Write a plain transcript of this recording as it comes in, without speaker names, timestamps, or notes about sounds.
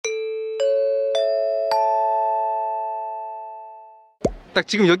딱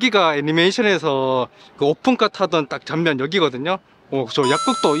지금 여기가 애니메이션에서 그 오픈카 타던 딱 장면 여기거든요. 저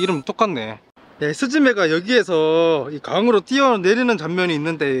약국도 이름 똑같네. 네, 스즈메가 여기에서 이 강으로 뛰어내리는 장면이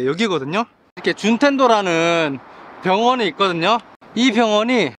있는데 여기거든요. 이렇게 준텐도라는 병원이 있거든요. 이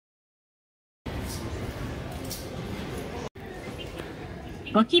병원이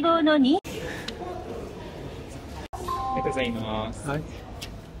ご希望のにありがとうございます。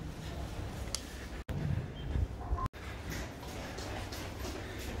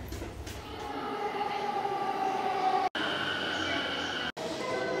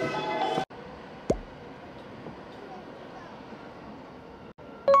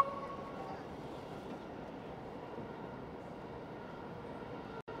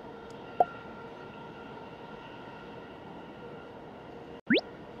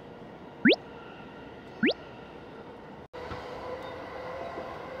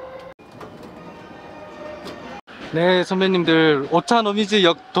네, 선배님들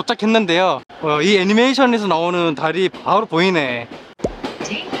오차노미즈역 도착했는데요. 이 애니메이션에서 나오는 달이 바로 보이네.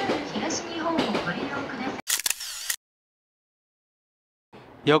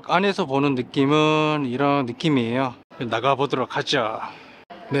 역 안에서 보는 느낌은 이런 느낌이에요. 나가보도록 하죠.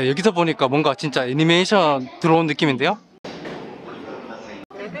 네, 여기서 보니까 뭔가 진짜 애니메이션 들어온 느낌인데요.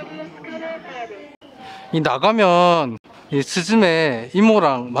 이 나가면 이 스즈메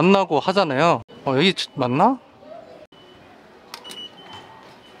이모랑 만나고 하잖아요. 여기 맞나?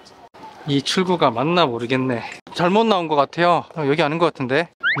 이 출구가 맞나 모르겠네. 잘못 나온 것 같아요. 여기 아닌 것 같은데.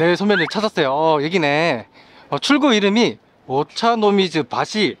 네, 선배님 찾았어요. 여기네. 출구 이름이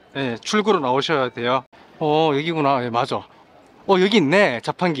오차노미즈바시. 네, 출구로 나오셔야 돼요. 여기구나. 네, 맞아. 여기 있네,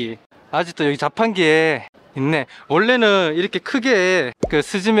 자판기. 아직도 여기 자판기에 있네. 원래는 이렇게 크게 그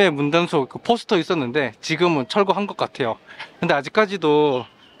스즈메 문단속 그 포스터 있었는데 지금은 철거한 것 같아요. 근데 아직까지도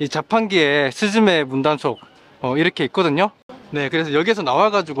이 자판기에 스즈메 문단속 이렇게 있거든요. 네, 그래서 여기에서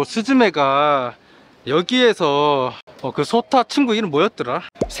나와가지고 스즈메가 여기에서 그 소타 친구 이름 뭐였더라?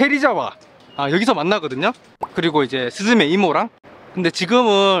 세리자와 여기서 만나거든요. 그리고 이제 스즈메 이모랑. 근데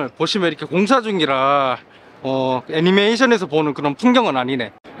지금은 보시면 이렇게 공사 중이라 애니메이션에서 보는 그런 풍경은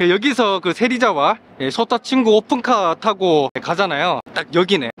아니네. 여기서 그 세리자와 소타 친구 오픈카 타고 가잖아요. 딱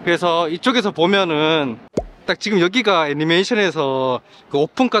여기네. 그래서 이쪽에서 보면은 딱 지금 여기가 애니메이션에서 그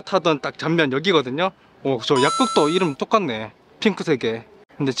오픈카 타던 딱 장면 여기거든요. 저 약국도 이름 똑같네. 핑크색에.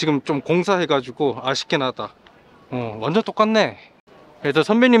 근데 지금 좀 공사해가지고 아쉽긴 하다. 완전 똑같네. 그래서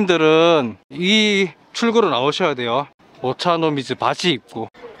선배님들은 이 출구로 나오셔야 돼요. 오차노미즈바시 입구.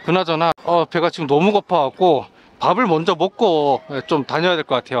 그나저나 배가 지금 너무 고파갖고 밥을 먼저 먹고 좀 다녀야 될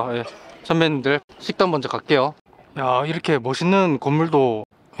것 같아요. 예. 선배님들 식당 먼저 갈게요. 야, 이렇게 멋있는 건물도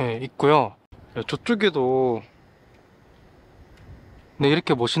있고요. 저쪽에도 네,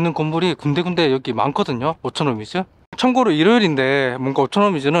 이렇게 멋있는 건물이 군데군데 여기 많거든요. 오차노미즈. 참고로 일요일인데 뭔가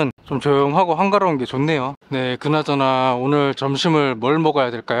오차노미즈는 좀 조용하고 한가로운 게 좋네요. 네, 그나저나 오늘 점심을 뭘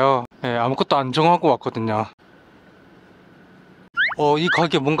먹어야 될까요? 네, 아무것도 안 정하고 왔거든요. 이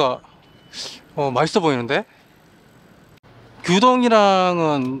가게 뭔가 맛있어 보이는데?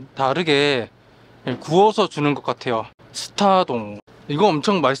 규동이랑은 다르게 구워서 주는 것 같아요. 스타동. 이거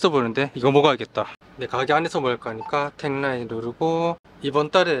엄청 맛있어 보이는데? 이거 먹어야겠다. 네, 가게 안에서 먹을 거니까 탱라인 누르고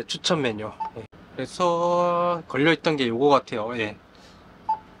이번 달에 추천 메뉴. 네. 그래서 걸려있던 게 요거 같아요. 예.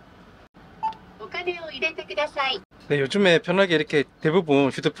 네, 요즘에 편하게 이렇게 대부분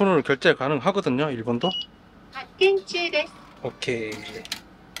휴대폰으로 결제 가능하거든요. 일본도. 오케이.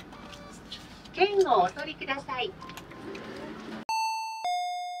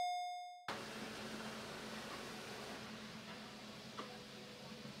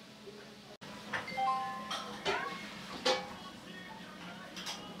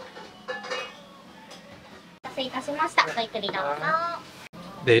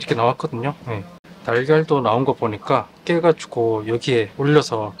 네, 이렇게 나왔거든요. 네. 달걀도 나온 거 보니까 깨가지고 여기에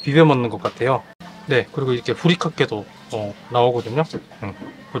올려서 비벼 먹는 것 같아요. 네, 그리고 이렇게 후리카케도 나오거든요.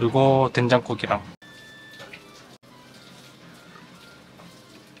 그리고 된장국이랑.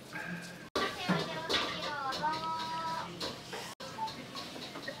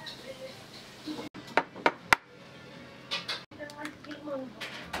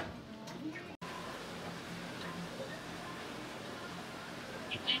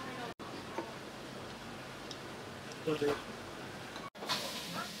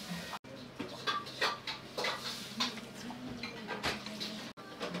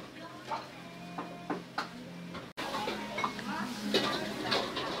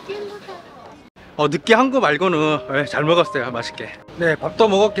 느끼한 거 말고는 잘 먹었어요. 맛있게. 네, 밥도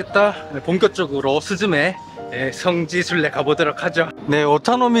먹었겠다. 네, 본격적으로 스즈메 성지순례 가보도록 하죠. 네,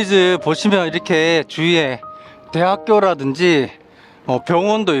 오차노미즈 보시면 이렇게 주위에 대학교라든지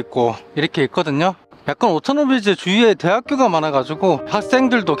병원도 있고 이렇게 있거든요. 약간 오차노미즈 주위에 대학교가 많아가지고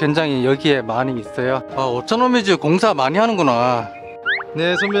학생들도 굉장히 여기에 많이 있어요. 오차노미즈 공사 많이 하는구나.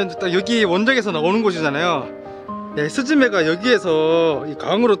 네, 선배님, 딱 여기 원작에서 나오는 곳이잖아요. 네, 스즈메가 여기에서 이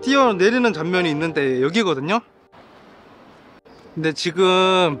강으로 뛰어내리는 장면이 있는데 여기거든요. 근데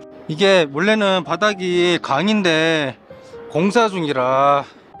지금 이게 원래는 바닥이 강인데 공사 중이라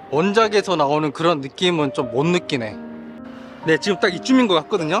원작에서 나오는 그런 느낌은 좀 못 느끼네. 네, 지금 딱 이쯤인 것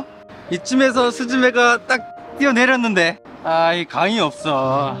같거든요. 이쯤에서 스즈메가 딱 뛰어내렸는데 이 강이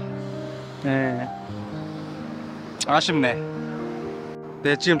없어. 네, 아쉽네.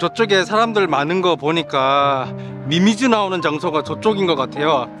 네, 지금 저쪽에 사람들 많은 거 보니까 미미즈 나오는 장소가 저쪽인 것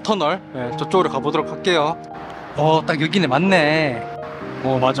같아요. 터널. 네, 저쪽으로 가보도록 할게요. 딱 여기네. 맞네.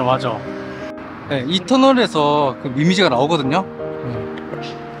 맞아. 네, 이 터널에서 그 미미즈가 나오거든요.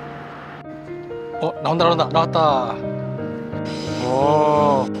 나왔다.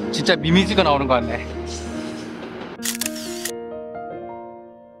 진짜 미미즈가 나오는 거 같네.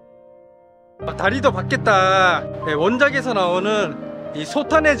 다리도 받겠다. 네, 원작에서 나오는 이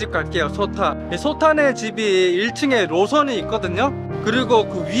소타네 집 갈게요. 이 소타네 집이 1층에 로선이 있거든요. 그리고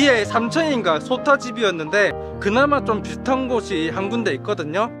그 위에 3층인가 소타 집이었는데 그나마 좀 비슷한 곳이 한 군데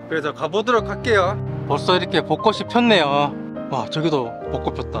있거든요. 그래서 가보도록 할게요. 벌써 이렇게 벚꽃이 폈네요. 와, 저기도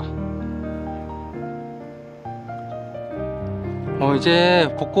벚꽃 폈다.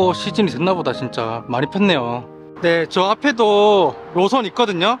 이제 벚꽃 시즌이 됐나보다. 진짜 많이 폈네요. 네, 저 앞에도 로선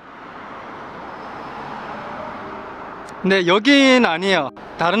있거든요. 네, 여긴 아니에요.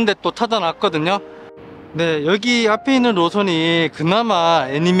 다른데 또 찾아놨거든요. 네, 여기 앞에 있는 로선이 그나마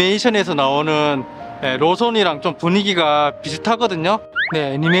애니메이션에서 나오는 로선이랑 좀 분위기가 비슷하거든요.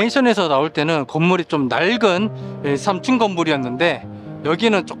 네, 애니메이션에서 나올 때는 건물이 좀 낡은 3층 건물이었는데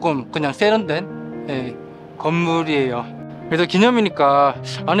여기는 조금 그냥 세련된 건물이에요. 그래서 기념이니까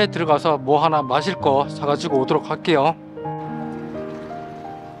안에 들어가서 뭐 하나 마실 거 사가지고 오도록 할게요.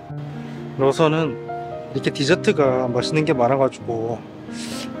 로선은 이렇게 디저트가 맛있는 게 많아가지고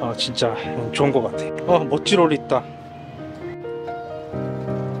진짜 좋은 것 같아. 멋지롤이 있다.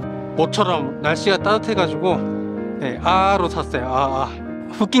 모처럼 날씨가 따뜻해가지고 아로 샀어요.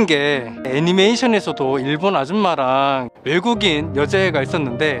 웃긴 게 애니메이션에서도 일본 아줌마랑 외국인 여자애가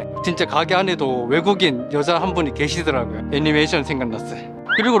있었는데 진짜 가게 안에도 외국인 여자 한 분이 계시더라고요. 애니메이션 생각났어요.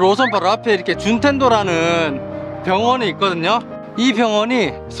 그리고 로선 바로 앞에 이렇게 준텐도라는 병원이 있거든요. 이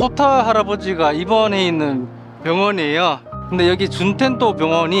병원이 소타 할아버지가 입원해 있는 병원이에요. 근데 여기 준텐도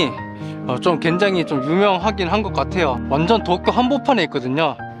병원이 좀 굉장히 좀 유명하긴 한 것 같아요. 완전 도쿄 한복판에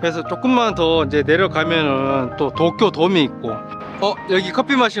있거든요. 그래서 조금만 더 이제 내려가면은 또 도쿄돔이 있고 여기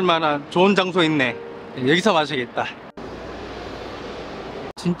커피 마실 만한 좋은 장소 있네. 여기서 마셔야겠다.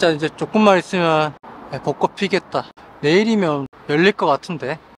 진짜 이제 조금만 있으면 벚꽃 피겠다. 내일이면 열릴 것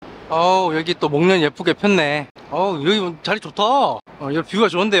같은데. 여기 또 목련 예쁘게 폈네. 여기 자리 좋다. 여기 뷰가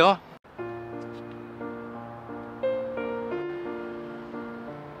좋은데요.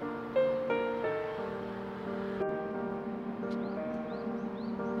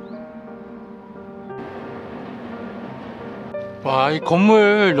 와, 이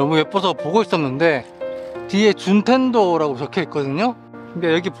건물 너무 예뻐서 보고 있었는데 뒤에 준텐도라고 적혀 있거든요.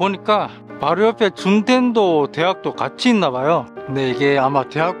 근데 여기 보니까 바로 옆에 준텐도 대학도 같이 있나봐요. 근데 이게 아마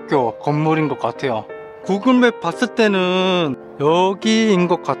대학교 건물인 것 같아요. 구글맵 봤을 때는 여기인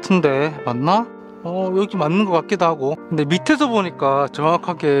것 같은데 맞나? 여기 맞는 것 같기도 하고. 근데 밑에서 보니까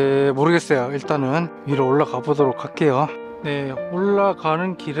정확하게 모르겠어요. 일단은 위로 올라가 보도록 할게요. 네,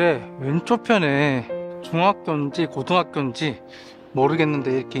 올라가는 길에 왼쪽 편에 중학교인지 고등학교인지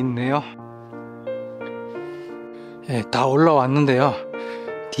모르겠는데 이렇게 있네요. 네, 다 올라왔는데요.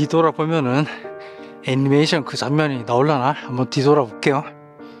 뒤돌아보면은 애니메이션 그 장면이 나올라나? 한번 뒤돌아 볼게요.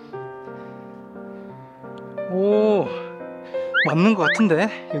 오, 맞는 것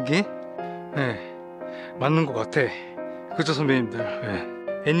같은데 여기? 네, 맞는 것 같아. 그죠, 선배님들?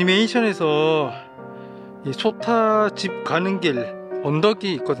 네. 애니메이션에서 이 소타 집 가는 길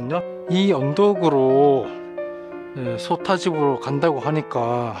언덕이 있거든요. 이 언덕으로 소타 집으로 간다고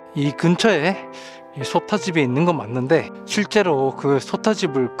하니까 이 근처에 이 소타 집이 있는 건 맞는데 실제로 그 소타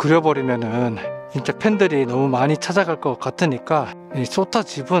집을 그려버리면은 진짜 팬들이 너무 많이 찾아갈 것 같으니까 이 소타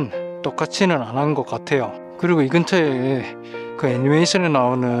집은 똑같이는 안 한 것 같아요. 그리고 이 근처에 그 애니메이션에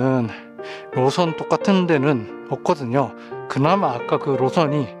나오는 로선 똑같은 데는 없거든요. 그나마 아까 그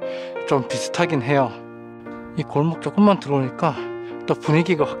로선이 좀 비슷하긴 해요. 이 골목 조금만 들어오니까 또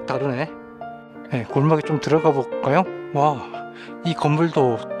분위기가 확 다르네. 네, 골목에 좀 들어가 볼까요? 와, 이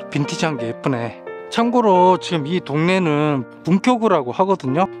건물도 빈티지한 게 예쁘네. 참고로 지금 이 동네는 bunkyō구라고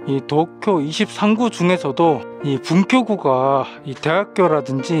하거든요. 이 도쿄 23구 중에서도 이 bunkyō구가 이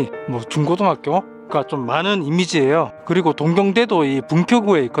대학교라든지 뭐 중고등학교가 좀 많은 이미지예요. 그리고 동경대도 이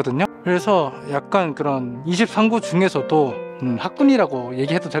bunkyō구에 있거든요. 그래서 약간 그런 23구 중에서도 학군이라고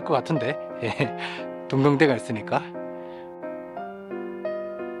얘기해도 될 것 같은데 예, 동경대가 있으니까.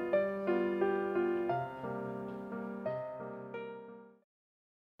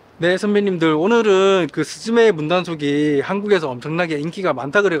 네, 선배님들, 오늘은 그 스즈메의 문단속이 한국에서 엄청나게 인기가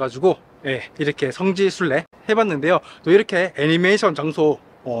많다 그래가지고 예, 이렇게 성지순례 해봤는데요. 또 이렇게 애니메이션 장소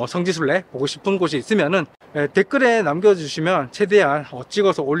성지순례 보고 싶은 곳이 있으면은 댓글에 남겨주시면 최대한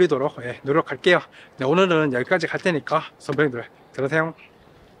찍어서 올리도록 노력할게요. 네, 오늘은 여기까지 갈 테니까 선배님들 들으세요.